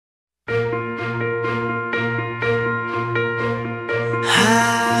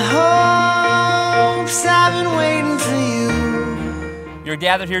You're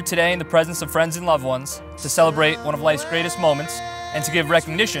gathered here today in the presence of friends and loved ones to celebrate one of life's greatest moments and to give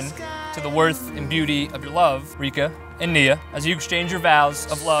recognition to the worth and beauty of your love, Rika and Nghia, as you exchange your vows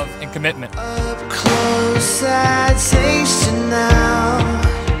of love and commitment. Up close, I taste you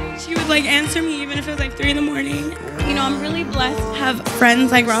now. She would answer me even if it was 3 in the morning. You know, I'm really blessed to have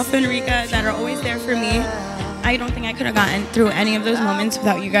friends like Ralph and Rika that are always there for me. I don't think I could have gotten through any of those moments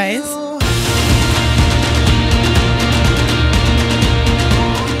without you guys.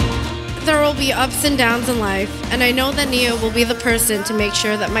 There will be ups and downs in life, and I know that Nghia will be the person to make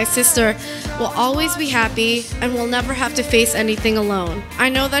sure that my sister will always be happy and will never have to face anything alone. I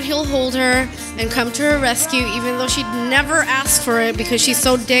know that he'll hold her and come to her rescue even though she'd never ask for it because she's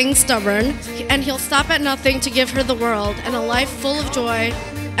so dang stubborn, and he'll stop at nothing to give her the world and a life full of joy,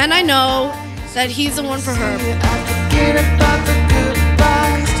 and I know that he's the one for her.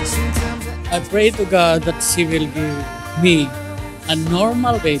 I pray to God that she will give me a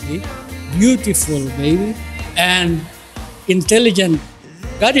normal baby, beautiful baby, and intelligent.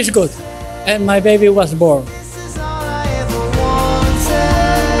 God is good, and my baby was born. This is all I ever wanted.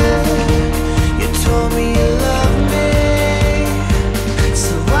 You told me you loved me,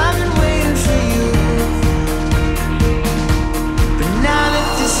 so I've been waiting for you. But now that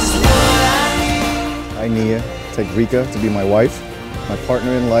this is what I need. I, Nghia, take Rika to be my wife, my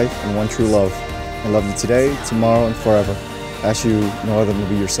partner in life, and one true love. I love you today, tomorrow, and forever. I ask you no other than to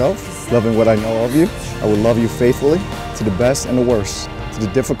be yourself, loving what I know of you. I will love you faithfully, to the best and the worst, to the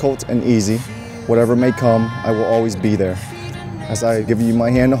difficult and easy. Whatever may come, I will always be there. As I give you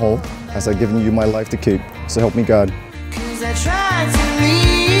my hand to hold, as I've given you my life to keep, so help me God. 'Cause I tried to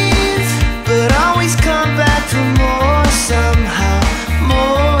leave, but always come back for more somehow,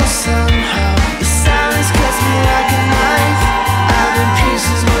 more somehow. Your silence cuts me like a knife. I'm in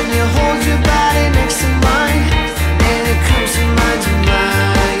pieces when you hold your body next to mine, and it comes to mind to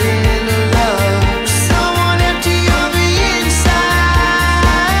mine in love. Someone empty on the inside.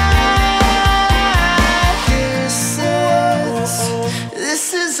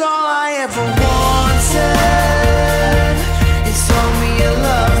 This is all I ever wanted. You told me you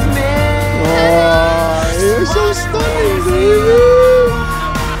love me. Oh, you're so stunning, baby.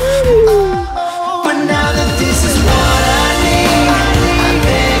 But now that this is what I need, I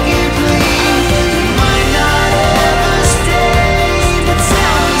beg and plead. You might not ever stay, but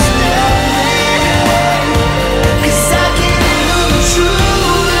tell me you love me. 'Cause I can't handle the truth.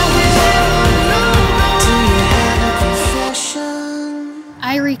 Do you have a confession? I,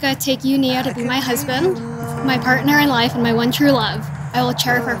 Rika, take you, Nghia, to be my husband, my partner in life, and my one true love. I will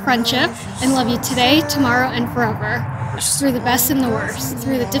cherish our friendship and love you today, tomorrow, and forever. Through the best and the worst,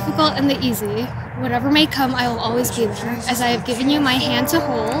 through the difficult and the easy. Whatever may come, I will always be there. As I have given you my hand to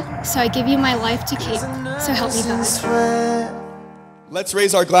hold, so I give you my life to keep. So help me God. Let's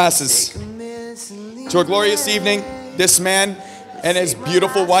raise our glasses to a glorious evening, this man and his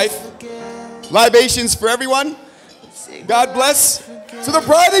beautiful wife. Libations for everyone. God bless to the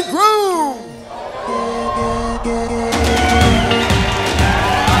bride and groom.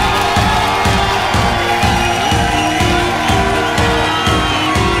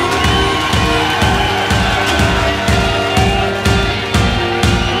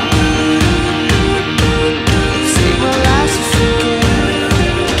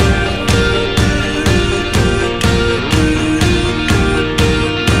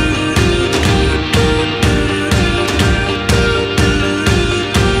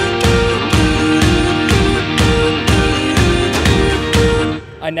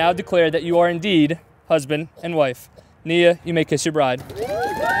 I now declare that you are indeed husband and wife. Nghia, you may kiss your bride.